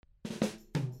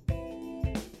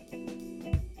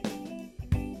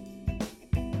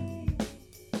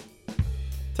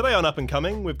Today on Up and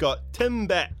Coming, we've got Tim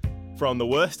Batt from the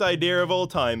Worst Idea of All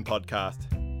Time podcast.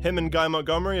 Him and Guy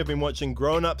Montgomery have been watching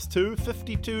Grown Ups 2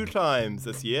 52 times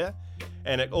this year,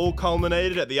 and it all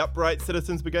culminated at the Upright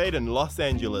Citizens Brigade in Los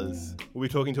Angeles. We'll be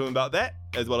talking to him about that,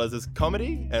 as well as his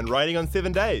comedy and writing on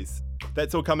 7 days.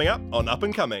 That's all coming up on Up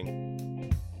and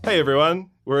Coming. Hey everyone,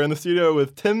 we're in the studio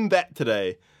with Tim Batt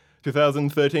today,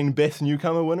 2013 Best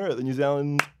Newcomer winner at the New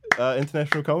Zealand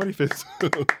International Comedy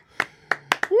Festival.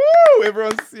 Woo!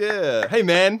 Everyone's, yeah. Hey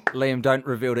man. Liam, don't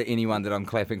reveal to anyone that I'm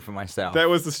clapping for myself. That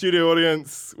was the studio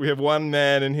audience. We have one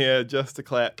man in here just to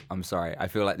clap. I'm sorry. I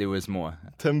feel like there was more.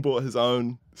 Tim brought his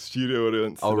own studio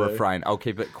audience I'll today. refrain. I'll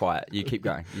keep it quiet. You keep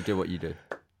going. You do what you do.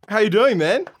 How you doing,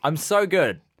 man? I'm so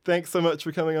good. Thanks so much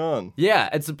for coming on. Yeah,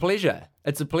 it's a pleasure.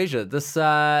 It's a pleasure. This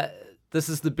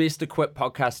is the best equipped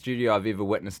podcast studio I've ever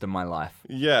witnessed in my life.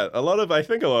 Yeah, I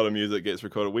think a lot of music gets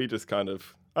recorded. We just kind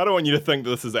of, I don't want you to think that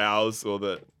this is ours or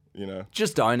that, you know.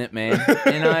 Just own it, man.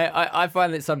 I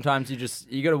find that sometimes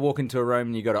you got to walk into a room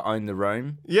and you got to own the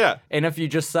room. Yeah. And if you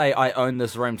just say, I own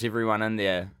this room to everyone in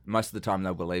there, most of the time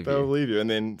they'll believe They'll you. believe you, and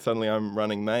then suddenly I'm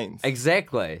running Mains.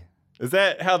 Exactly. Is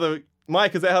that how the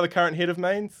current head of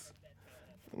Mains?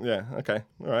 Yeah, okay,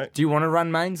 all right. Do you want to run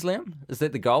mains, Liam? Is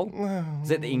that the goal? Is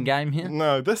that the end game here?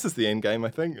 No, this is the end game, I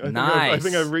think. Nice. I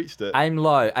think I've reached it. Aim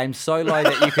low. Aim so low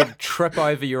that you could trip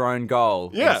over your own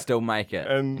goal Yeah. and still make it.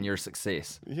 And- And you're a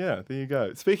success. Yeah, there you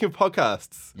go. Speaking of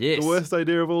podcasts, Yes. the worst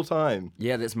idea of all time.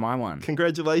 Yeah, that's my one.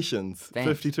 Congratulations. Thanks.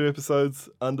 52 episodes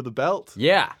under the belt.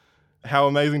 Yeah. How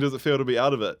amazing does it feel to be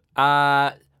out of it?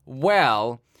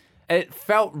 Well, it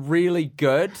felt really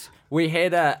good. We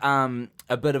had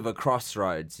a bit of a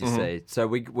crossroads, you see. So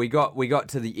we got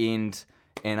to the end,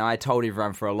 and I told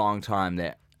everyone for a long time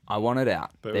that I wanted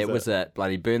out. That was it.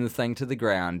 Bloody burn the thing to the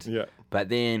ground. Yeah. But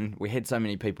then we had so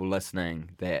many people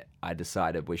listening that I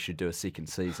decided we should do a second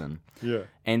season. Yeah.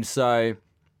 And so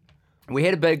we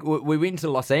went to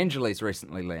Los Angeles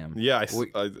recently, Liam. Yeah, We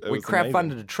it was crowdfunded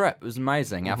amazing. a trip. It was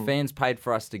amazing. Our fans paid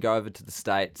for us to go over to the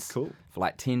States Cool. for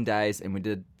like 10 days, and we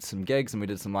did some gigs and we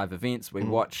did some live events. We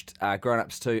watched Grown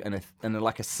Ups 2 in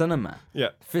a cinema. Yeah.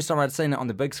 First time I'd seen it on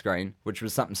the big screen, which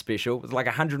was something special. It was like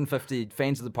 150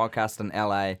 fans of the podcast in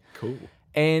LA. Cool.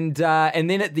 And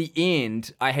then at the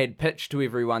end, I had pitched to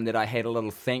everyone that I had a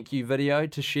little thank you video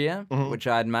to share, which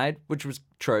I had made, which was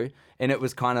true. And it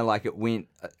was kind of like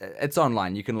it's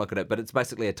online, you can look at it, but it's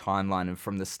basically a timeline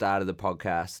from the start of the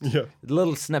podcast. Yeah.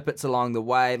 Little snippets along the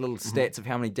way, little stats of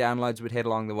how many downloads we'd had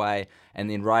along the way. And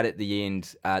then right at the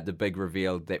end, the big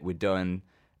reveal that we're doing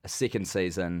a second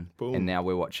season. Boom. And now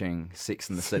we're watching Sex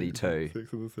and the City 2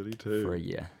 Sex and the City 2. for a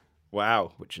year,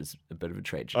 Wow. which is a bit of a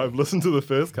tragedy. I've listened to the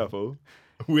first couple.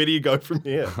 Where do you go from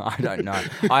here? I don't know.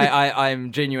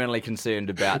 I'm genuinely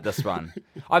concerned about this one.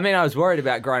 I mean, I was worried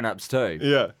about Grown Ups too.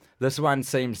 Yeah. This one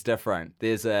seems different.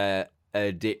 There's a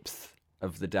depth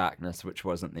of the darkness which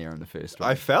wasn't there in the first one.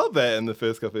 I felt that in the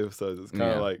first couple episodes. It's kind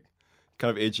Yeah. of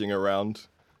kind of edging around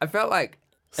I felt like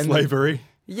slavery.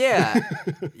 Yeah.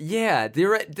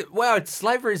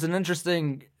 Slavery is an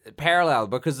interesting parallel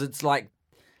because it's like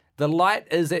the light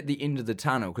is at the end of the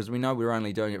tunnel because we know we're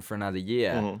only doing it for another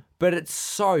year, but it's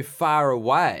so far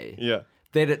away. Yeah.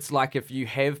 That it's like if you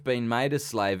have been made a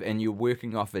slave and you're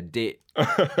working off a debt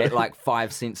at like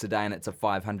 5 cents a day and it's a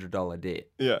 $500 debt.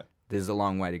 Yeah. There's a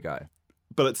long way to go.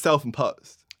 But it's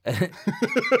self-imposed.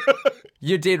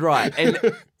 You're dead right.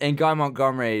 And Guy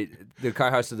Montgomery, the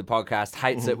co-host of the podcast,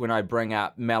 hates it when I bring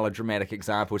up melodramatic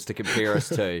examples to compare us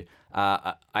to.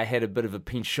 I had a bit of a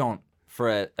penchant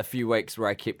for a few weeks where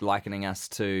I kept likening us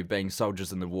to being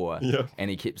soldiers in the war. Yeah. And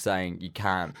he kept saying, you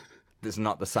can't. It's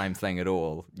not the same thing at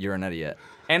all. You're an idiot.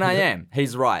 And I am.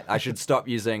 He's right. I should stop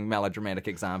using melodramatic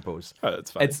examples. Oh,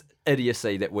 that's fine. It's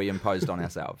idiocy that we imposed on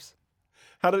ourselves.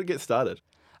 How did it get started?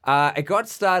 It got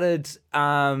started,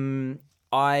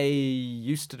 I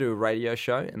used to do a radio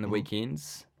show in the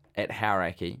weekends at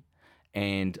Hauraki,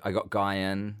 and I got Guy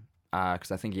in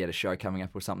because I think he had a show coming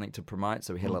up or something to promote,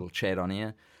 so we had a little chat on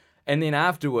air. And then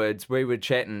afterwards, we were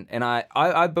chatting, and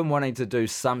I've been wanting to do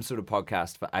some sort of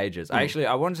podcast for ages.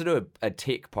 I wanted to do a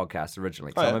tech podcast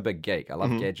originally, because I'm a big geek. I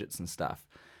love gadgets and stuff.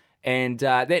 And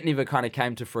that never kind of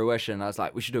came to fruition. I was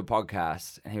like, we should do a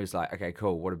podcast. And he was like, okay,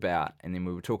 cool, what about? And then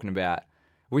we were talking about,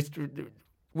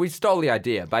 we stole the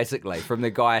idea, basically, from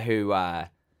the guy who,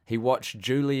 he watched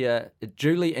Julie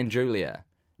and Julia,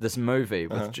 this movie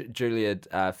with Julia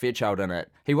Fairchild in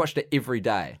it. He watched it every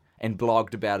day and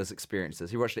blogged about his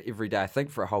experiences. He watched it every day, I think,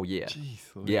 for a whole year. Jeez,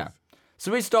 Yeah.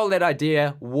 So we stole that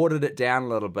idea, watered it down a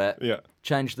little bit,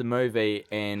 changed the movie,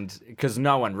 and because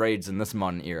no one reads in this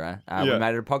modern era, we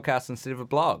made it a podcast instead of a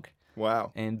blog.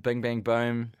 Wow. And bing, bang,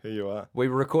 boom. Here you are. We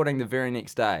were recording the very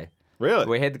next day. Really?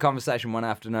 We had the conversation one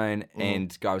afternoon,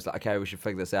 and Guy was like, okay, we should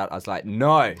figure this out. I was like,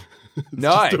 no,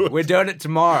 we're doing it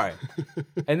tomorrow.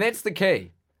 And that's the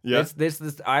key. Yeah.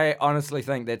 I honestly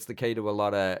think that's the key to a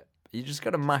lot of, you just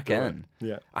got to muck in.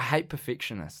 Yeah. I hate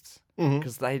perfectionists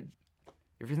because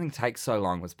everything takes so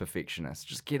long with perfectionists.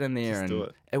 Just get in there do and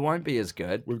it. it won't be as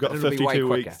good. We've got but it'll be way 52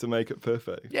 quicker. weeks to make it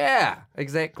perfect. Yeah,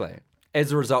 exactly.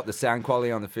 As a result, the sound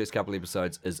quality on the first couple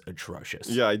episodes is atrocious.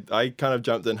 Yeah, I kind of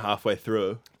jumped in halfway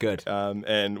through. Good.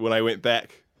 And when I went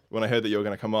back, when I heard that you were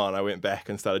going to come on, I went back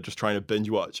and started just trying to binge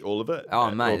watch all of it. Oh,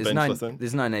 or mate, binge listen.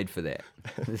 there's no need for that.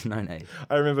 There's no need.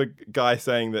 I remember Guy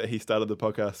saying that he started the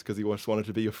podcast because he just wanted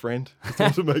to be your friend. Just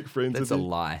wanted to make friends That's with a you.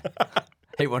 lie.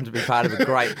 He wanted to be part of a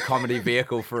great comedy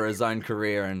vehicle for his own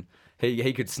career, and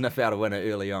he could sniff out a winner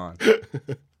early on.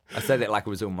 I say that like it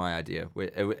was all my idea.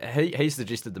 He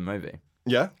suggested the movie.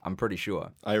 Yeah? I'm pretty sure.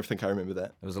 I think I remember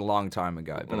that. It was a long time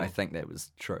ago, but I think that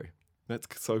was true. That's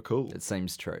so cool. It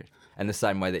seems true. In the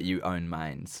same way that you own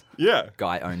Mains. Yeah.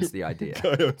 Guy owns the idea.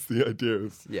 Guy owns the idea. It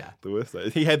was Yeah. the worst idea.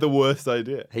 He had the worst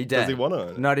idea. He did. Does he want to own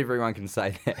it? Not everyone can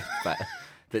say that, but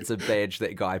that's a badge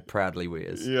that Guy proudly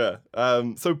wears. Yeah.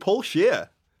 So Paul Scheer.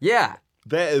 Yeah.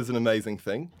 That is an amazing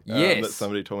thing. Yes. That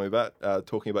somebody told me about,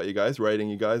 talking about you guys, rating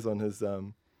you guys on his...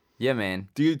 Yeah, man.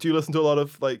 Do you listen to a lot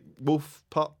of like Wolf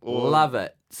Pup or Love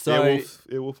it. So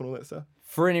Airwolf and all that stuff?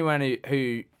 for anyone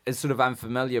who is sort of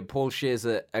unfamiliar, Paul Scheer's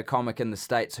a comic in the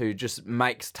States who just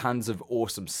makes tons of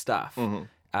awesome stuff.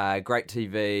 Great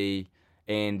TV.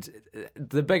 And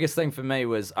the biggest thing for me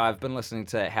was I've been listening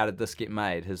to How Did This Get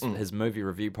Made, his movie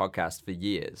review podcast for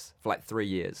years, for like 3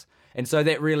 years. And so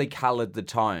that really coloured the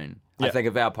tone, I think,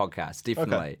 of our podcast,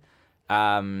 definitely.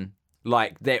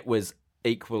 Like that was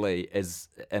equally as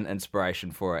an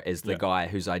inspiration for it as the guy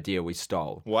whose idea we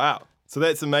stole. Wow. So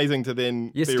that's amazing to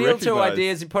then You be steal recognised. two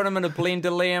ideas, you put them in a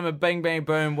blender, Liam, a bing, bang,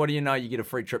 boom. What do you know? You get a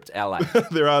free trip to LA.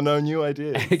 There are no new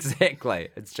ideas. Exactly.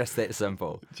 It's just that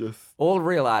simple. Just All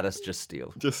real artists just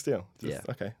steal. steal.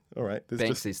 Okay. All right. There's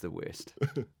Banksy's the worst.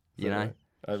 You know?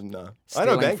 No. I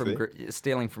know Banksy.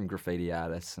 Stealing from graffiti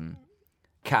artists and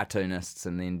cartoonists,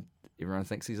 and then everyone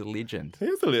thinks he's a legend.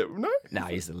 He's a little... No? No,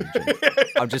 he's a legend.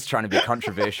 I'm just trying to be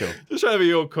controversial. Just trying to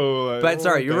be all cool. Like, But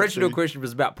sorry, your Banksy. original question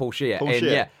was about Paul Scheer. Paul And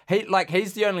Scheer. yeah,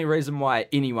 he's the only reason why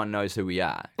anyone knows who we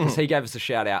are. Because he gave us a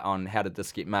shout out on How Did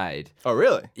This Get Made. Oh,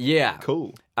 really? Yeah.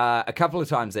 Cool. A couple of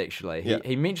times, actually. Yeah.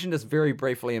 He mentioned us very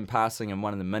briefly in passing in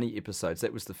one of the mini episodes.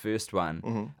 That was the first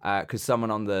one. Because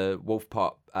someone on the Wolf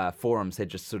Pop forums had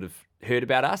just sort of heard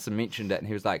about us and mentioned it. And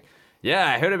he was like,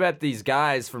 yeah, I heard about these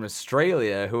guys from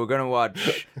Australia who are going to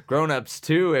watch Grown Ups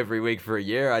 2 every week for a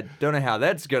year. I don't know how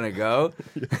that's going to go.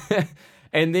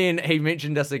 And then he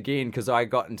mentioned us again because I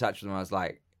got in touch with him. I was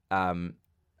like, I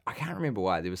can't remember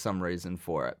why. There was some reason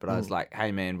for it. But I was like,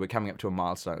 hey, man, we're coming up to a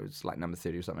milestone. It was like number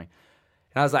 30 or something.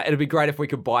 And I was like, it'd be great if we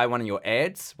could buy one of your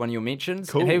ads, one of your mentions.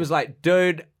 Cool. And he was like,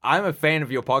 dude, I'm a fan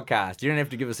of your podcast. You don't have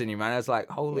to give us any money. I was like,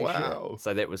 holy Wow. shit.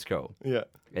 So that was cool. Yeah.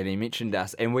 And he mentioned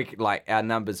us, and we like our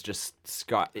numbers just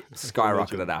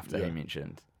skyrocketed after he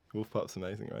mentioned. Wolf Pup's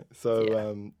amazing, right? So,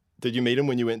 Yeah. did you meet him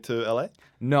when you went to LA?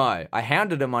 No, I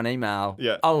hounded him on email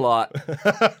Yeah. a lot,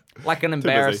 like an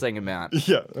embarrassing amount.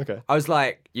 Yeah. Okay. I was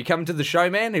like, "You coming to the show,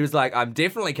 man?" He was like, "I'm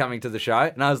definitely coming to the show,"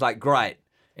 and I was like, "Great."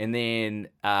 And then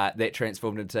that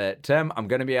transformed into, "Tim, I'm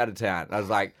going to be out of town." And I was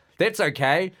like, "That's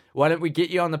okay. Why don't we get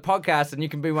you on the podcast and you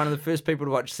can be one of the first people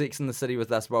to watch Sex and the City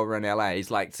with us while we're in LA?" He's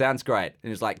like, "Sounds great."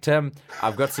 And he's like, "Tim,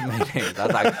 I've got some meetings." I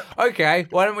was like, "Okay,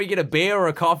 why don't we get a beer or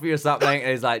a coffee or something?" And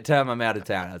he's like, "Tim, I'm out of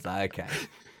town." I was like, "Okay."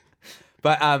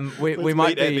 But we Let's might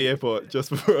meet at the be. airport just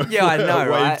before. Yeah, I know, wave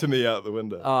right? to me out the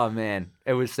window. Oh man,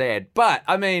 it was sad. But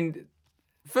I mean,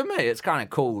 for me, it's kind of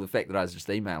cool the fact that I was just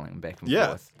emailing back and Yeah,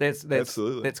 forth. That's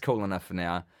absolutely. That's cool enough for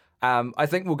now. I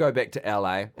think we'll go back to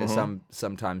LA at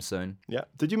sometime soon. Yeah.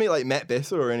 Did you meet like Matt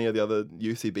Besser or any of the other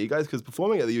UCB guys? Because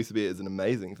performing at the UCB is an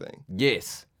amazing thing.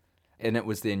 Yes, and it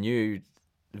was their new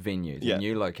venue, their Yeah.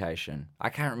 new location. I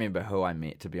can't remember who I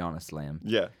met, to be honest, Liam.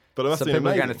 Yeah. But it must Some be people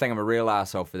are amazing. going to think I'm a real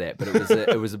asshole for that, but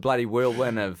it was a bloody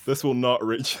whirlwind of. This will not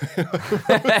reach.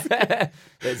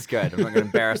 That's good. I'm not going to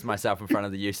embarrass myself in front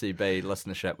of the UCB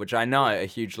listenership, which I know are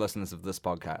huge listeners of this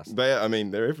podcast.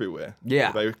 They're everywhere.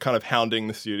 Yeah. They were kind of hounding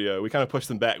the studio. We kind of pushed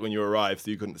them back when you arrived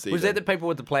so you couldn't see Was them. that the people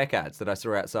with the placards that I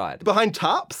saw outside? Behind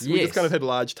tarps? We Yes. just kind of had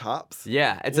large tarps.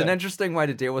 Yeah, it's an Yeah. interesting way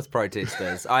to deal with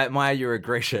protesters. I admire your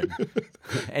aggression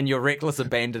and your reckless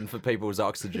abandon for people's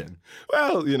oxygen.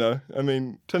 Well,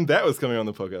 Tim Bat was coming on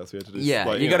the podcast. We had to just, Yeah,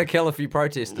 like, you got to kill a few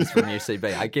protesters from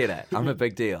UCB. I get it. I'm a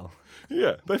big deal.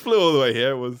 Yeah, they flew all the way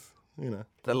here. It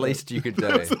The least you could do.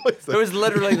 It was the least It was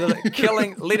literally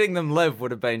letting them live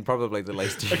would have been probably the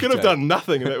least you I could could have do. done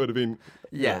nothing, and that would have been.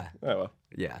 Yeah. Oh well.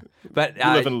 Yeah. But You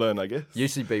live and learn, I guess.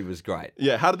 UCB was great.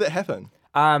 Yeah. How did that happen?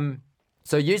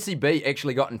 So UCB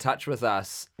actually got in touch with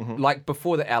us like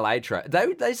before the LA trip.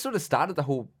 They sort of started the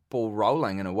whole ball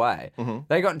rolling in a way.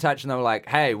 They got in touch and they were like,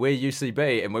 "Hey, we're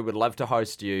UCB and we would love to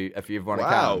host you if you ever want to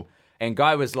Wow. come." And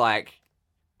Guy was like,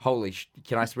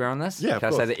 can I swear on this? Yeah, of Can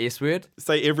I say course. the S word?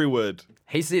 Say every word.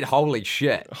 He said, "Holy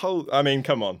shit." I mean,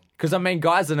 come on. Because, I mean,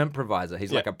 Guy's an improviser.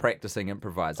 He's like a practicing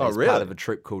improviser. Oh, He's really? part of a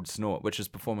troupe called Snort, which is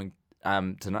performing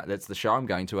tonight. That's the show I'm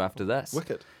going to after this.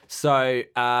 Wicked. So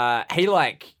he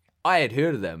I had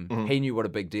heard of them. Mm-hmm. He knew what a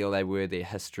big deal they were, their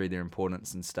history, their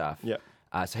importance and stuff. Yeah.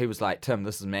 So he was like, "Tim,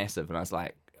 this is massive." And I was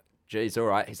like, "Geez, all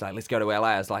right." He's like, "Let's go to LA."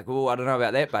 I was like, "Oh, I don't know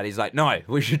about that," but he's like, "No,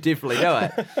 we should definitely do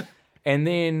it." And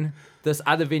then this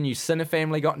other venue,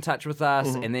 Cinefamily, got in touch with us,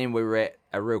 Mm-hmm. and then we were at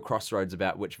a real crossroads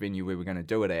about which venue we were going to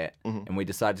do it at, Mm-hmm. and we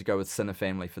decided to go with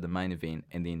Cinefamily for the main event,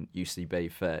 and then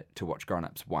UCB to watch Grown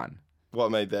Ups 1.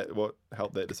 What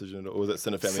helped that decision? Or was it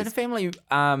Cinefamily?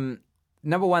 Cinefamily,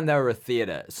 number one, they were a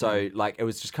theatre, so it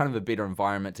was just kind of a better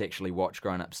environment to actually watch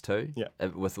Grown Ups 2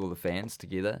 with all the fans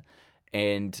together.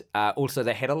 And also,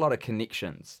 they had a lot of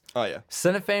connections. Oh, yeah.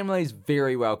 Cinefamily's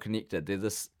very well connected. They're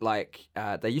this,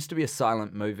 they used to be a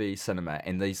silent movie cinema,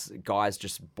 and these guys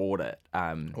just bought it.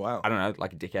 Wow. I don't know,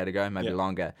 like a decade ago, maybe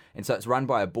longer. And so it's run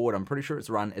by a board. I'm pretty sure it's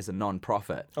run as a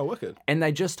non-profit. Oh, wicked. And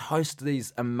they just host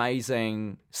these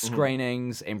amazing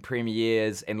screenings and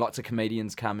premieres, and lots of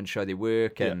comedians come and show their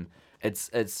work. And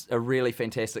it's a really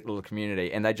fantastic little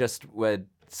community. And they just were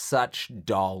such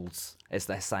dolls, as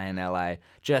they say in LA.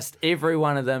 Just every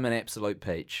one of them an absolute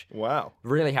peach. Wow.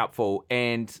 Really helpful.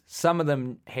 And some of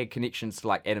them had connections to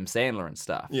like Adam Sandler and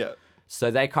stuff. Yeah.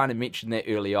 So they kind of mentioned that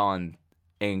early on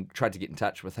and tried to get in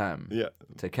touch with him Yeah.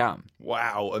 to come.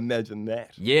 Wow. Imagine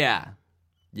that. Yeah.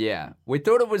 Yeah. We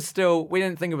thought it was still, we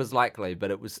didn't think it was likely,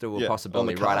 but it was still a Yeah,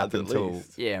 possibility on the right up cards at until,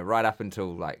 least. right up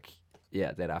until that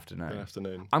afternoon. Good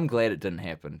afternoon. I'm glad it didn't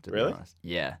happen, to Really? be honest.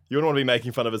 Yeah. You wouldn't want to be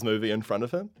making fun of his movie in front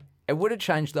of him? It would have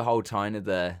changed the whole tone of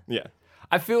the... Yeah.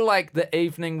 I feel like the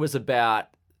evening was about,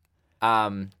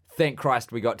 thank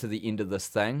Christ we got to the end of this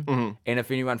thing. Mm-hmm. And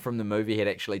if anyone from the movie had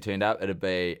actually turned up, it'd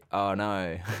be, oh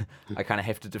no, I kind of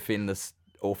have to defend this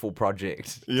awful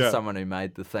project Yeah. to someone who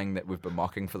made the thing that we've been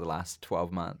mocking for the last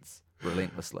 12 months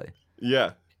relentlessly.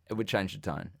 Yeah. It would change the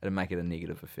tone. It'd make it a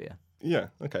negative affair. Yeah.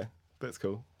 Okay. That's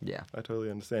cool. Yeah. I totally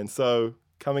understand. So,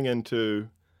 coming into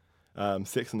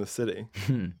Sex and the City,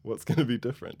 what's going to be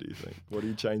different, do you think? What are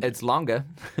you changing? It's longer.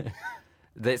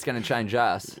 That's going to change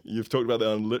us. You've talked about that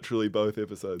on literally both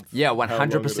episodes. Yeah, How long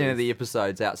it 100% of the is.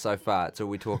 episodes out so far. It's all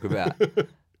we talk about.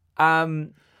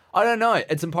 I don't know.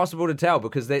 It's impossible to tell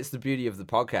because that's the beauty of the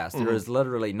podcast. There is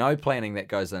literally no planning that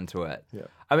goes into it. Yeah.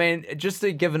 I mean, just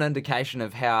to give an indication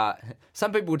of how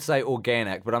some people would say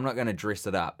organic, but I'm not going to dress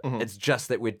it up. It's just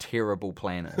that we're terrible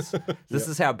planners. This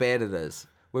is how bad it is.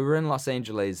 We were in Los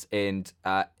Angeles, and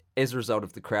as a result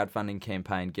of the crowdfunding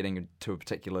campaign getting to a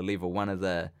particular level, one of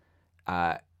the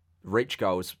reach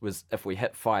goals was if we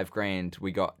hit $5,000,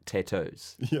 we got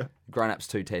tattoos. Yeah. Grown Ups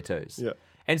 2 tattoos. Yeah.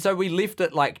 And so we left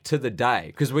it to the day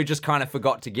because we just kind of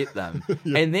forgot to get them.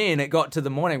 And then it got to the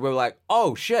morning. We were like,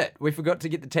 oh shit, we forgot to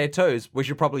get the tattoos. We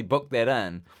should probably book that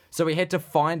in. So we had to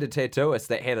find a tattooist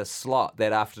that had a slot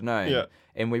that afternoon. Yeah.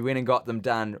 And we went and got them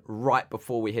done right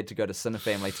before we had to go to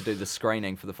Cinefamily to do the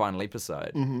screening for the final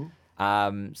episode.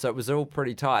 So it was all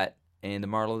pretty tight. And the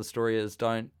moral of the story is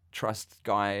don't trust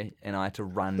Guy and I to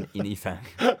run anything.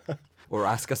 Or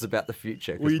ask us about the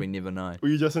future because we never know. Were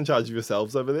you just in charge of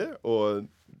yourselves over there? Or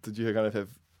did you kind of have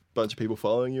a bunch of people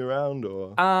following you around?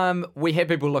 Or We had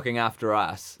people looking after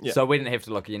us. Yeah. So we didn't have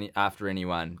to look after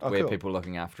anyone. Oh, We had cool. people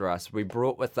looking after us. We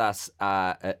brought with us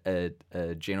a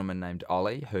gentleman named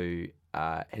Ollie who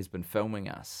has been filming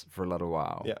us for a little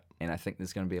while. Yeah. And I think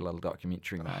there's going to be a little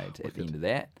documentary made at the end of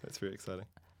that. That's very exciting.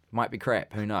 Might be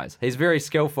crap. Who knows? He's very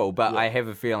skillful, but I have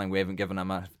a feeling we haven't given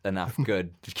him enough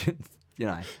good...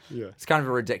 Yeah. It's kind of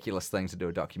a ridiculous thing to do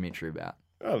a documentary about.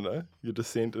 I don't know. Your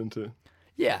descent into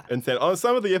Yeah. insanity. Oh,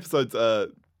 some of the episodes are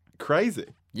crazy.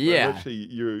 Yeah. Like,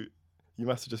 literally, you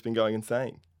must have just been going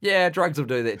insane. Yeah, drugs will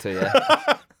do that to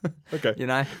you. Okay. You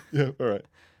know? Yeah. All right.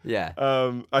 Yeah.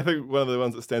 I think one of the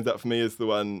ones that stands out for me is the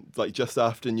one just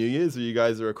after New Year's, where you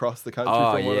guys are across the country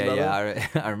Oh, from one another.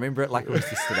 yeah. I remember it like it was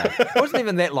yesterday. It wasn't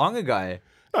even that long ago.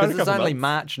 No, in Because a it's couple only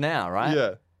months. March now, right?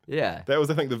 Yeah. Yeah. That was,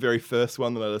 I think, the very first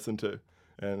one that I listened to.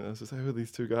 And I was just like, who are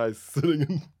these two guys sitting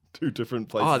in two different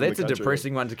places Oh, in the that's a country?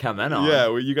 depressing one to come in on. Yeah,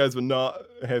 where you guys were not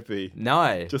happy.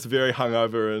 No. Just very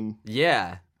hungover and...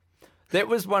 Yeah. That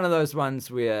was one of those ones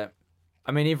where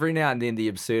I mean, every now and then the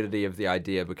absurdity of the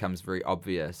idea becomes very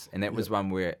obvious. And that was one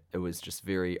where it was just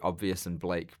very obvious and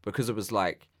bleak because it was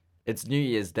like, it's New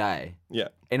Year's Day. Yeah.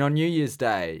 And on New Year's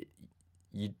Day,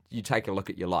 you take a look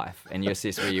at your life and you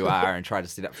assess where you are and try to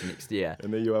set up for next year.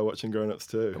 And there you are watching Grown Ups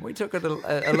too. And we took a look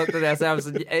at ourselves,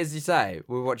 and as you say,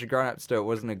 we were watching Grown Ups too. It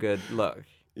wasn't a good look.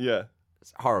 Yeah.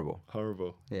 It's horrible.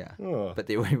 Horrible. Yeah. Oh. But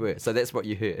there we were. So that's what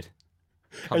you heard.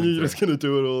 And you're just going to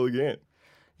do it all again.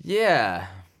 Yeah.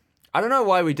 I don't know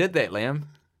why we did that, Liam.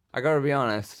 I got to be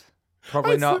honest.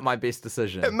 Probably not my best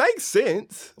decision. It makes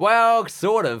sense. Well,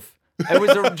 sort of. It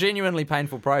was a genuinely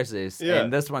painful process, Yeah.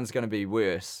 and this one's going to be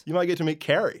worse. You might get to meet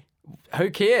Carrie. Who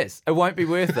cares? It won't be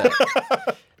worth it.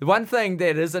 The one thing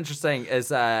that is interesting is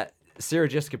Sarah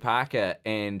Jessica Parker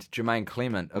and Jermaine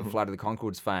Clement of Flight of the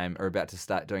Conchords fame are about to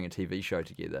start doing a TV show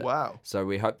together. Wow. So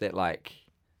we hope that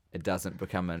it doesn't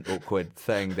become an awkward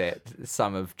thing that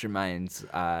some of Jermaine's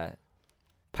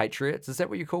patriots, is that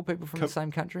what you call people from the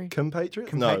same country? Compatriots?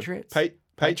 Compatriots? No.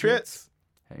 Patriots?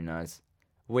 Who knows?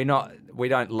 We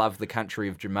don't love the country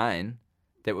of Jermaine.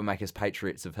 That would make us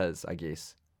patriots of his, I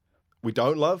guess. We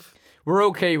don't love? We're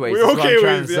all Kiwis, We're all is what I'm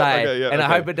trying Kiwis, to yeah, say. okay, yeah, and I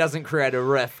okay. hope it doesn't create a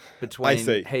rift I between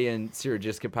see. he and Sarah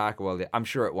Jessica Parker. Well, I'm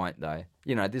sure it won't, though.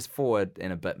 You know, there's 4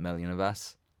 and a bit million of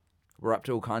us. We're up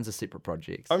to all kinds of separate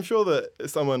projects. I'm sure that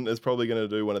someone is probably going to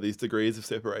do one of these degrees of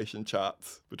separation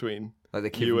charts between Like the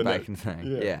you Kevin and Bacon thing.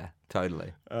 Yeah. Yeah,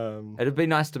 totally. um, It'd be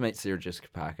nice to meet Sarah Jessica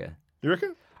Parker. you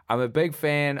reckon? I'm a big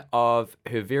fan of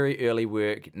her very early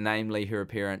work, namely her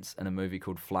appearance in a movie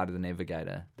called Flight of the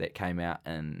Navigator that came out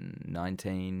in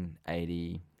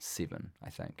 1987, I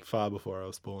think. Far before I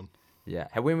was born. Yeah.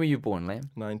 When were you born, Liam?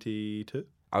 92?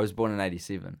 I was born in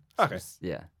 87. So Okay.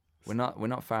 yeah. We're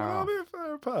not far Oh, off. we're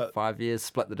far apart. 5 years,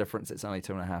 split the difference. It's only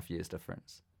 2.5 years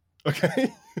difference.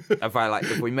 Okay.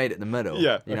 If we meet at the middle.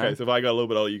 Yeah. You Okay. know? So if I got a little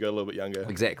bit older, you got a little bit younger.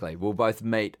 Exactly. We'll both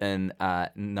meet in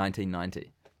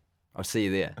 1990. I'll see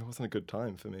you there. That wasn't a good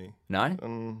time for me. No? I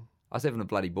Um, was having a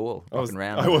bloody ball, I rocking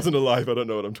around. I wasn't alive. I don't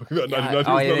know what I'm talking about. Yeah,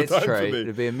 1990 oh, was yeah, not a that's time true. for me.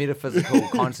 It'd be a metaphysical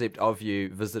concept of you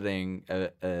visiting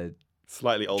a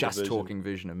Slightly older just version. talking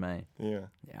version of me. Yeah.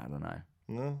 Yeah, I don't know.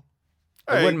 No.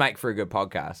 It Hey, wouldn't make for a good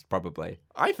podcast, probably.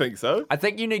 I think so. I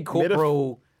think you need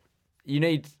corporal. You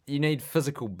need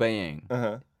physical being,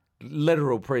 Uh-huh.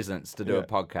 literal presence to do a Yeah.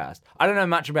 podcast. I don't know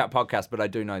much about podcasts, but I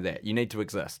do know that you need to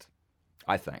exist.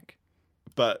 I think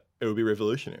But it would be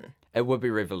revolutionary. it would be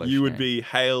revolutionary. You would be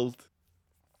hailed.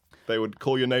 They would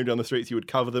call your name down the streets. You would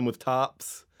cover them with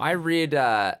tarps. I read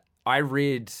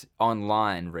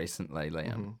online recently,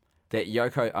 Liam, that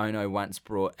Yoko Ono once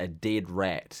brought a dead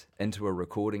rat into a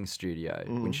recording studio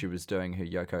when she was doing her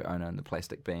Yoko Ono and the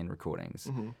Plastic Band recordings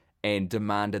and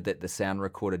demanded that the sound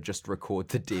recorder just record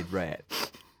the dead rat.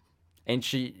 And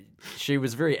she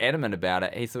was very adamant about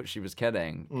it. He thought she was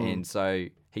kidding. And so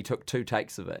he took 2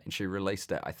 takes of it and she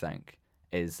released it, I think,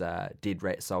 as Dead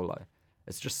Rat Solo.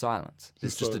 It's just silence.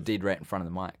 It's just a silence. dead rat in front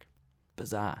of the mic.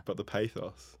 Bizarre. But the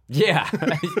pathos. Yeah.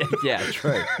 Yeah,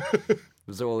 true. It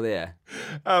was all there.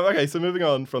 Okay, so moving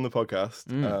on from the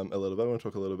podcast a little bit, I want to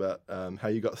talk a little about how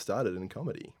you got started in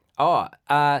comedy. Oh,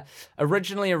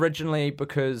 originally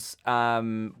because I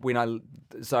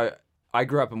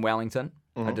grew up in Wellington.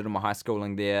 I did all my high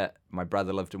schooling there. My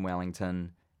brother lived in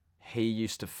Wellington. He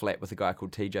used to flat with a guy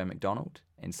called TJ McDonald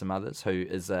and some others, who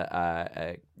is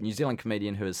a New Zealand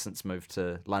comedian who has since moved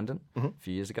to London a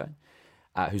few years ago,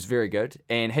 who's very good.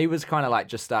 And he was kind of like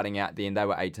just starting out then. They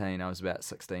were 18. I was about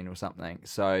 16 or something.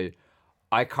 So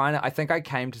I think I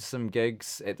came to some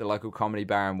gigs at the local comedy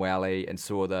bar in Wally and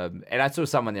saw them. And I saw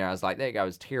someone there. I was like, that guy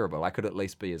was terrible. I could at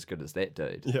least be as good as that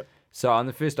dude. Yeah. So on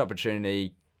the first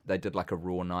opportunity, they did like a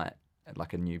raw night,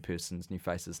 like a new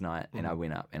faces night. And I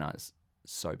went up and I was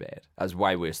so bad. I was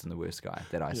way worse than the worst guy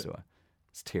that I saw.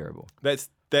 It's terrible. That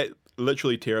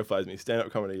literally terrifies me.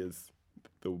 Stand-up comedy is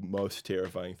the most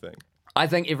terrifying thing. I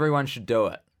think everyone should do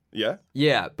it. Yeah?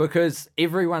 Yeah, because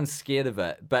everyone's scared of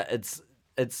it. But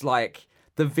it's like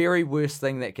the very worst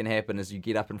thing that can happen is you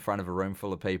get up in front of a room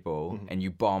full of people and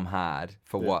you bomb hard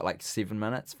for what, like 7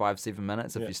 minutes, 5-7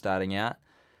 minutes if you're starting out.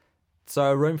 So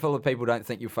a room full of people don't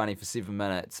think you're funny for 7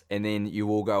 minutes, and then you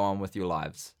all go on with your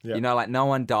lives. Yeah. You know, like no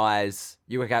one dies.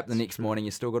 You wake up the next morning,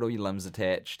 you still got all your limbs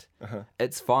attached.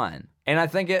 It's fine. And I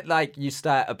think you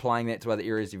start applying that to other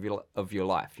areas of your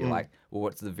life. You're like, well,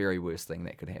 what's the very worst thing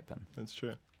that could happen? That's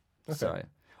true. So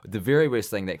the very worst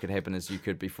thing that could happen is you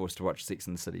could be forced to watch Sex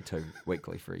and the City 2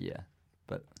 weekly for a year.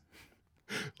 But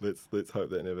Let's hope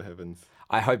that never happens.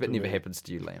 I hope it never happens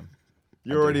to you, Liam.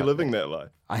 You're already living that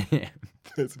life. I am.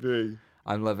 It's very...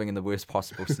 I'm living in the worst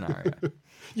possible scenario.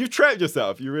 You've trapped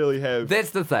yourself. You really have. That's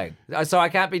the thing. So I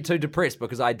can't be too depressed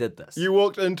because I did this. You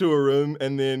walked into a room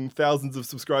and then thousands of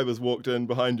subscribers walked in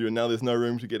behind you and now there's no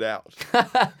room to get out.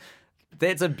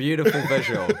 That's a beautiful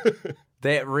visual.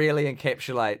 That really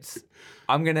encapsulates.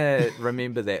 I'm going to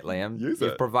remember that, Liam. Use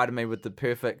You've it. provided me with the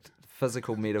perfect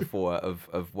physical metaphor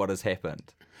of what has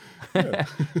happened.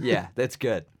 Yeah, that's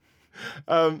good.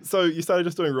 So you started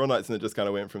just doing Raw Nights and it just kind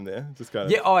of went from there. Just kind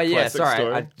of Yeah. Oh, yeah. classic Sorry,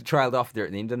 story. I trailed off there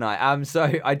at the end, didn't I?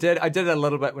 So I did a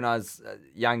little bit when I was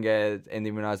younger, and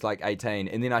then when I was like 18,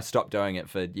 and then I stopped doing it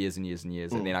for years and years and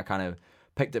years, and then I kind of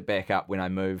picked it back up when I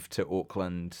moved to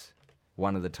Auckland.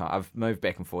 One of the time I've moved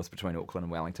back and forth between Auckland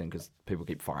and Wellington because people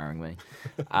keep firing me.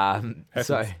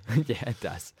 So yeah, it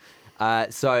does.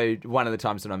 So one of the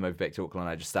times when I moved back to Auckland,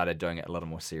 I just started doing it a little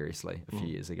more seriously a few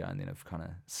years ago, and then I've kind of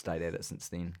stayed at it since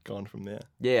then. Gone from there.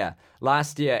 Yeah.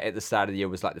 Last year at the start of the year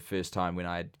was like the first time when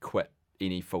I had quit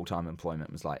any full-time employment.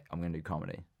 It was like, I'm going to do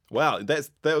comedy. Wow, that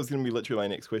was going to be literally my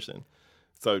next question.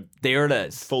 So There it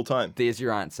is. full time. There's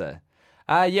your answer.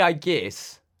 Yeah, I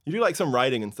guess. You do like some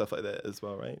writing and stuff like that as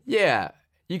well, right? Yeah.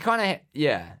 You kind of,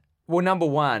 yeah. Well, number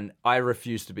one, I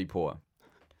refuse to be poor.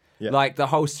 Yeah. Like the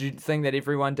whole student thing that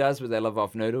everyone does where they live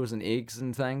off noodles and eggs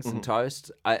and things and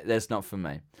toast, that's not for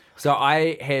me. So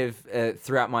I have,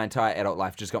 throughout my entire adult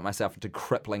life, just got myself into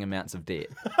crippling amounts of debt.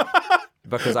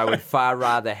 Because I would far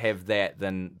rather have that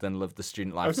than live the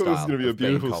student I lifestyle. thought this was going to be a of being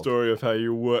beautiful cold. story of how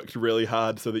you worked really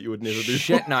hard so that you would never be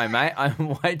Shit, no, mate.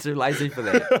 I'm way too lazy for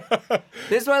that.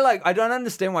 That's why, like, I don't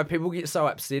understand why people get so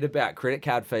upset about credit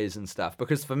card fees and stuff.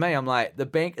 Because for me, I'm like, the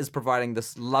bank is providing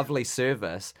this lovely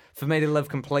service for me to live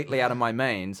completely out of my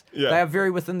means. Yeah. They are very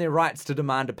within their rights to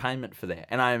demand a payment for that,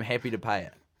 and I am happy to pay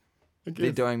it. I They're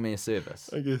guess, doing me a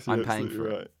service. I guess you're I'm paying absolutely for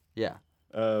right. it. Yeah.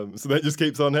 So that just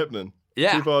keeps on happening.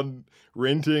 Yeah. Keep on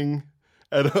renting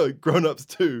at Grown Ups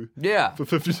 2 Yeah. for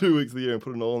 52 weeks a year and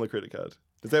put it all on the credit card.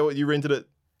 Is that what you rented it?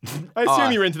 I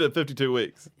assume you rented it 52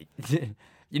 weeks.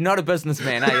 You're not a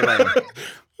businessman, are you, Liam? That's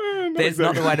not the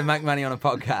exactly. way to make money on a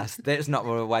podcast. That's not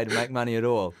the way to make money at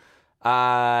all.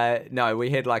 No, we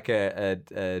had like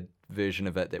a version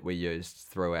of it that we used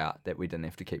throughout that we didn't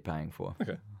have to keep paying for.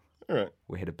 Okay. All right.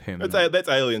 We had a permanent. That's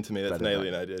alien to me. That's But an it-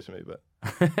 alien idea to me.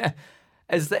 But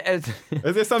Is there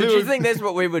something Did you with- think that's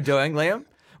what we were doing, Liam?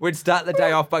 We'd start the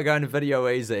day off by going to Video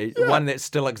Easy, one that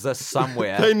still exists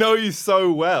somewhere. they know you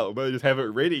so well, but they just have it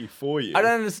ready for you. I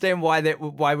don't understand why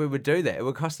we would do that. It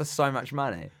would cost us so much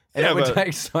money. And Yeah, it would but-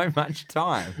 take so much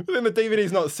time. But then the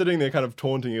DVD's not sitting there kind of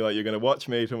taunting you like you're going to watch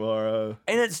me tomorrow.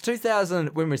 And it's 2000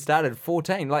 when we started,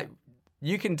 14. Like,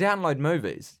 you can download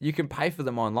movies. You can pay for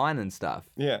them online and stuff.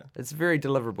 Yeah. It's a very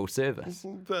deliverable service.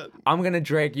 But I'm going to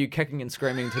drag you kicking and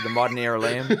screaming to the modern era,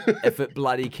 Liam, if it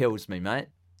bloody kills me, mate.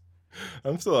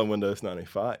 I'm still on Windows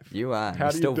 95. You are. How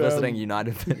You're do you still visiting down-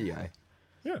 United Video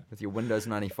Yeah. with your Windows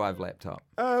 95 laptop.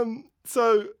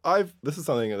 So this is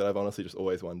something that I've honestly just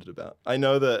always wondered about. I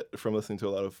know that from listening to a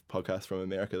lot of podcasts from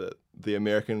America that the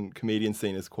American comedian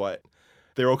scene is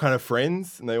they're all kind of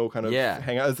friends and they all kind of Yeah.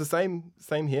 hang out. Is the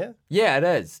same here? Yeah, it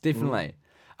is, definitely.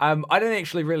 I didn't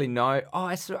actually really know. Oh,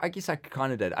 I guess I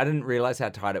kind of did. I didn't realize how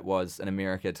tight it was in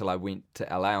America till I went to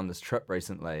LA on this trip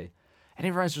recently. And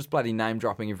everyone's just bloody name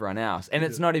dropping everyone else. And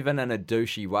it's not even in a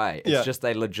douchey way. It's Yeah. just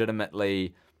they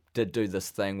legitimately did do this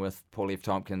thing with Paul F.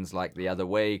 Tompkins like the other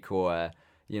week, or,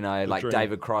 like dream.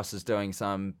 David Cross is doing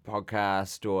some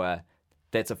podcast, or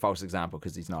that's a false example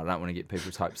because he's not. I don't want to get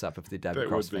people's hopes up if they're David That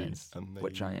Cross would be fans,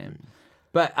 which I am. amazing.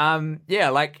 But yeah,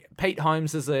 like Pete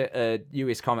Holmes is a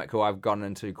US comic who I've gotten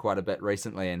into quite a bit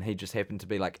recently, and he just happened to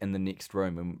be like in the next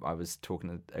room, and I was talking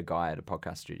to a guy at a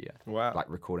podcast studio, Wow. like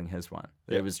recording his one.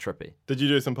 Yeah. It was trippy. Did you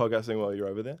do some podcasting while you were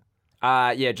over there?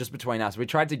 Yeah, just between us, we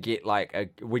tried to get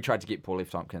Paul F.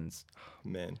 Tompkins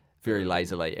Man. very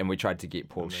lazily, and we tried to get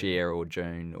Paul Scheer or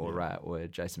June or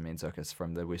Jason Mantzoukas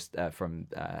from the West from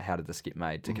How Did This Get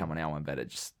Made to come on our one, but it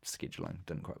just scheduling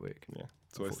didn't quite work. Yeah.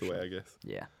 It's always the way, I guess.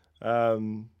 Yeah.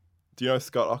 Do you know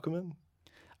Scott Ockerman?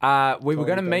 We were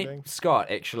going to Dang meet Dang? Scott,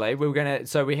 actually.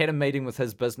 So we had a meeting with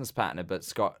his business partner, but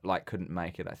Scott couldn't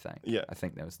make it, I think. Yeah. I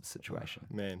think that was the situation.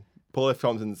 Man. Paul F.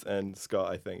 Tompkins and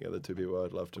Scott, I think, are the two people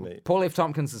I'd love to meet. Paul F.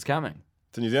 Tompkins is coming.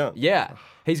 To New Zealand? Yeah.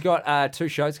 He's got 2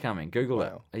 shows coming. Google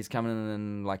Wow. it. He's coming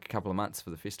in like a couple of months for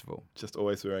the festival. Just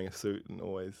always wearing a suit and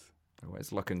always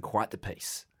Always looking quite the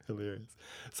piece. hilarious.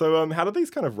 So how do these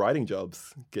kind of writing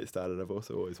jobs get started? I've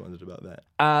also always wondered about that.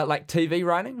 Like TV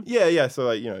writing? Yeah. So,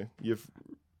 like, you've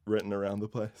written around the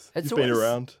place. You've been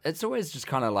around. It's always just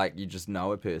kind of like you just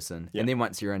know a person. Yeah. And then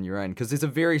once you're in, because there's a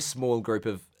very small group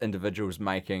of individuals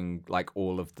making like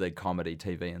all of the comedy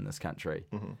TV in this country.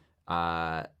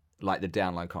 like the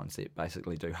download concept,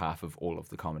 basically do half of all of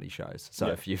the comedy shows. So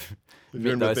Yeah. if you've If you're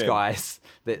met in with those them. guys,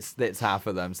 that's half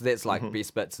of them. So that's like Mm-hmm.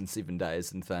 best bits in 7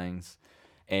 days and things.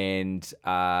 And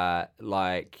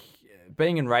like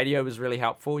being in radio was really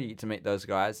helpful. You get to meet those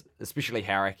guys, especially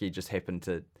Haraki. Just happened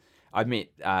to. I met.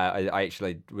 I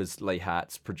actually was Lee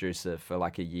Hart's producer for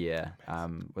like a year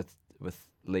with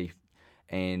Lee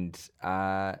and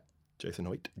Jason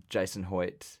Hoyt. Jason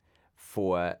Hoyt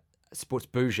for Sports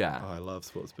Bouger. Oh, I love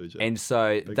Sports Bouger. And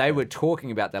so they fan. were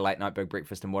talking about their late night big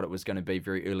breakfast and what it was going to be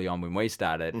very early on when we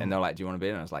started. And they're like, "Do you want to be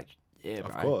in?" And I was like, "Yeah,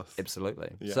 bro, course.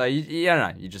 absolutely." Yeah. So you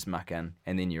don't know, you just muck in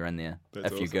and then you're in there That's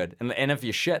if you're awesome. good, and if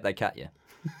you're shit, they cut you.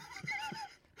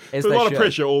 As There's a they lot of should.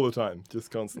 pressure all the time, just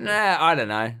constantly. Nah, I don't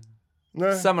know.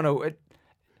 No, Someone will.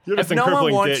 you're just if in no one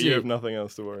crippling wants debt. You you- have nothing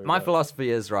else to worry My about. philosophy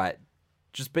is right.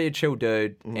 Just be a chill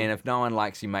dude, Mm-hmm. and if no one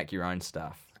likes you, make your own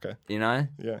stuff. Okay. You know.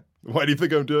 Yeah. Why do you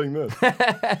think I'm doing this?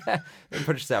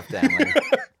 Put yourself down, man.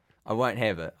 I won't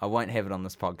have it. I won't have it on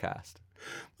this podcast.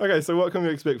 Okay, so what can we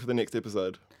expect for the next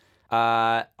episode?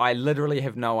 I literally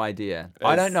have no idea.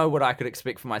 I As- don't know what I could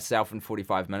expect for myself in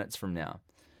 45 minutes from now.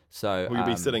 So Will you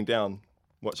be sitting down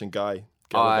watching Guy I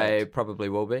gallivant? probably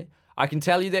will be. I can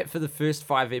tell you that for the first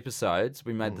 5 episodes,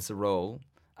 we Mm. made this a rule.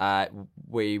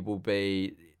 We will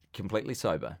be completely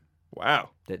sober. Wow.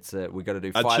 That's it. We got to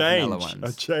do A 5 vanilla change.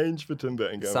 ones. A change for Tim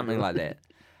Burton. Something like that.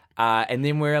 And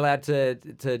then we're allowed to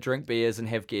drink beers and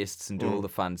have guests and do all the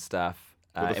fun stuff.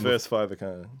 Well, the and first 5 are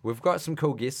kind of... we've got some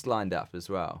cool guests lined up as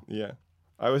well. Yeah.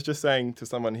 I was just saying to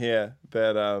someone here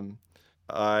that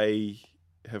I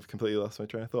have completely lost my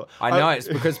train of thought. I know it's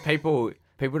because people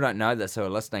don't know this who are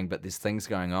listening, but there's things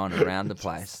going on around the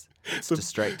place. It's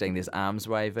distracting. There's arms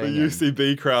waving. The and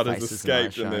UCB crowd has faces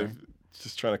escaped in and our they're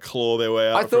just trying to claw their way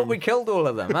out. I thought from... we killed all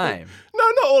of them, eh? No,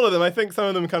 not all of them. I think some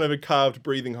of them kind of had carved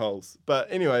breathing holes. But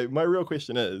anyway, my real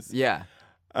question is, Yeah.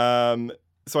 so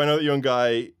I know that you and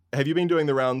Guy, have you been doing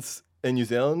the rounds in New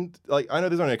Zealand? Like, I know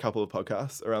there's only a couple of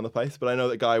podcasts around the place, but I know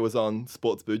that Guy was on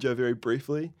Sports Bouger very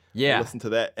briefly. Yeah. I listened to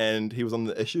that, and he was on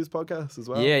the Issues podcast as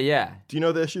well. Yeah. Do you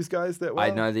know the Issues guys that well? I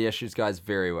know the Issues guys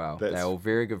very well. That's- They're all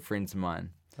very good friends of mine.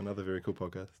 Another very cool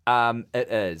podcast. It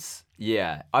is.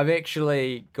 Yeah. I've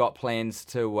actually got plans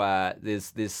to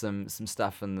there's some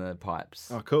stuff in the pipes.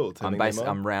 Oh, cool. I'm Turning them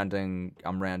on.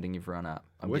 I'm rounding everyone up.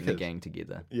 I'm getting Wicked. a gang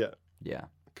together. Yeah, Yeah.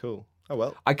 cool. Oh,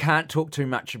 well. I can't talk too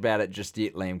much about it just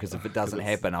yet, Liam, because if it doesn't it's-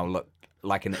 happen, I'll look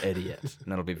like an idiot,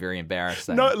 and it'll be very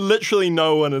embarrassing. No, literally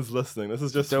no one is listening. This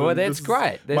is just... So, well, this that's is-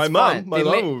 great. That's my fine. mum. My Then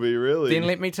mum let- will be really... Then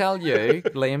let me tell you,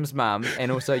 Liam's mum,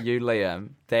 and also you,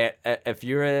 Liam, that if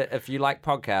you like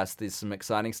podcasts, there's some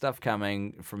exciting stuff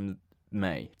coming from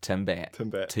me, Tim Bat,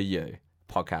 to you,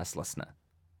 podcast listener.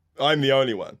 I'm the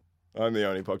only one. I'm the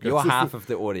only podcast. You're half of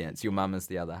the audience. Your mum is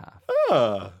the other half.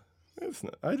 Ah, that's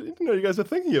not, I didn't know you guys were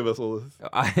thinking of us all this.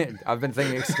 I've been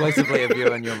thinking exclusively of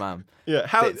you and your mum. Yeah,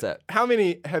 That's it. How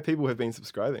many people have been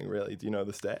subscribing? Really? Do you know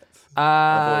the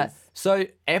stats? So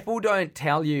Apple don't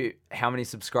tell you how many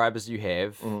subscribers you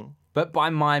have, but by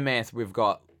my math, we've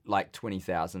got like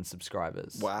 20,000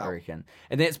 subscribers. Wow. I reckon,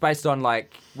 and that's based on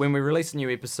like when we release a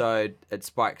new episode, it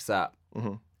spikes up,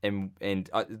 and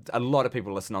a lot of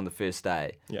people listen on the first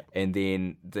day, Yeah. and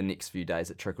then the next few days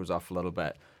it trickles off a little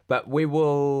bit. But we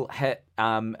will hit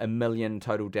 1 million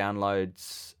total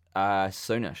downloads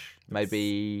soonish,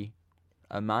 maybe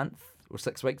a month or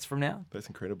 6 weeks from now. That's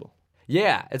incredible.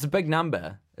 Yeah, it's a big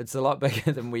number. It's a lot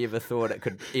bigger than we ever thought it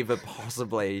could ever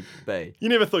possibly be. You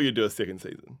never thought you'd do a second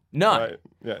season. No. Right?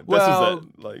 Yeah. This Well, is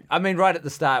it. Like, I mean, right at the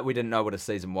start, we didn't know what a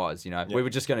season was. You know, Yeah. we were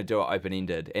just going to do it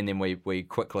open-ended, and then we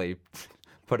quickly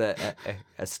put a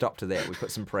stop to that. We put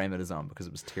some parameters on because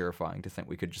it was terrifying to think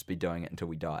we could just be doing it until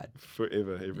we died.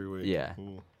 forever, every week. Yeah.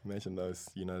 Ooh, imagine those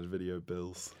United Video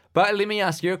bills. But let me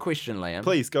ask you a question, Liam.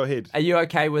 Please, go ahead. Are you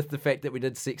okay with the fact that we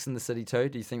did Sex in the City 2?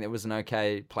 Do you think that was an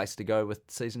okay place to go with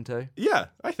season 2? Yeah,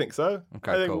 I think so.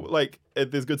 Okay, I think, cool. like,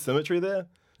 there's good symmetry there.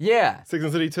 Yeah, it Sex and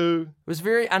the City 2. was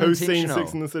very Who's seen unintentional.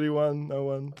 Sex and the City 1? No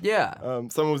one. Yeah.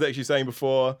 Someone was actually saying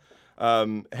before,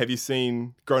 have you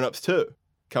seen Grown Ups 2?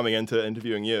 Coming into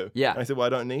interviewing you. Yeah. And I said, well, I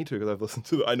don't need to because I've listened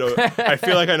to it. I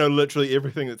feel like I know literally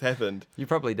everything that's happened You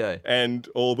probably do. and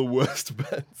all the worst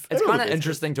bits. It's All the kind of best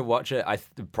interesting to watch it,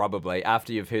 probably,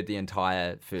 after you've heard the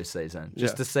entire first season.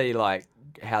 Just Yeah. to see, like,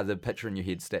 how the picture in your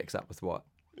head stacks up with what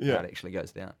Yeah. how it actually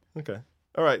goes down. bits. Okay.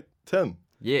 All right, Tim.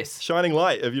 Yes. Shining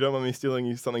light, if you don't mind me stealing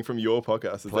you something from your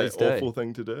podcast. Is Please that an do. awful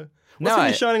thing to do? No, What's been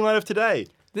your shining light of today?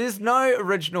 There's no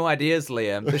original ideas,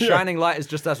 Liam. The shining light is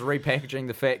just us repackaging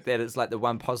the fact that it's like the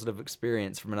one positive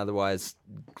experience from an otherwise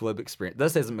glib experience.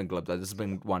 This hasn't been glib, though. This has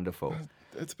been wonderful.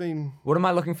 It's been... What am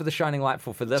I looking for the shining light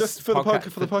for? For this Just for the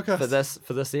podcast.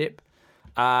 For this ep?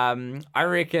 I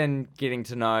reckon getting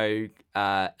to know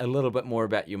a little bit more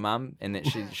about your mum and that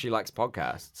she likes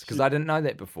podcasts, because I didn't know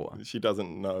that before. She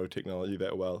doesn't know technology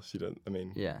that well. She don't. I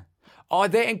mean, Yeah. Oh,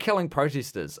 that and killing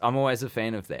protesters. I'm always a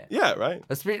fan of that. yeah, right.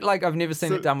 It's like I've never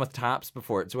seen it done with tarps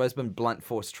before. It's always been blunt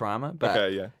force trauma. But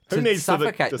Okay, yeah. to Who needs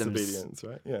civic suffocate them, disobedience,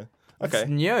 right? Yeah. Okay. It's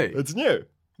new. It's new.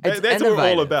 It's That's what we're all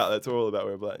innovative. about. That's what we're all about.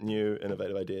 We're about new,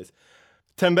 innovative ideas.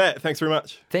 Tim Batt, thanks very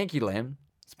much. Thank you, Lamb.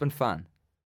 It's been fun.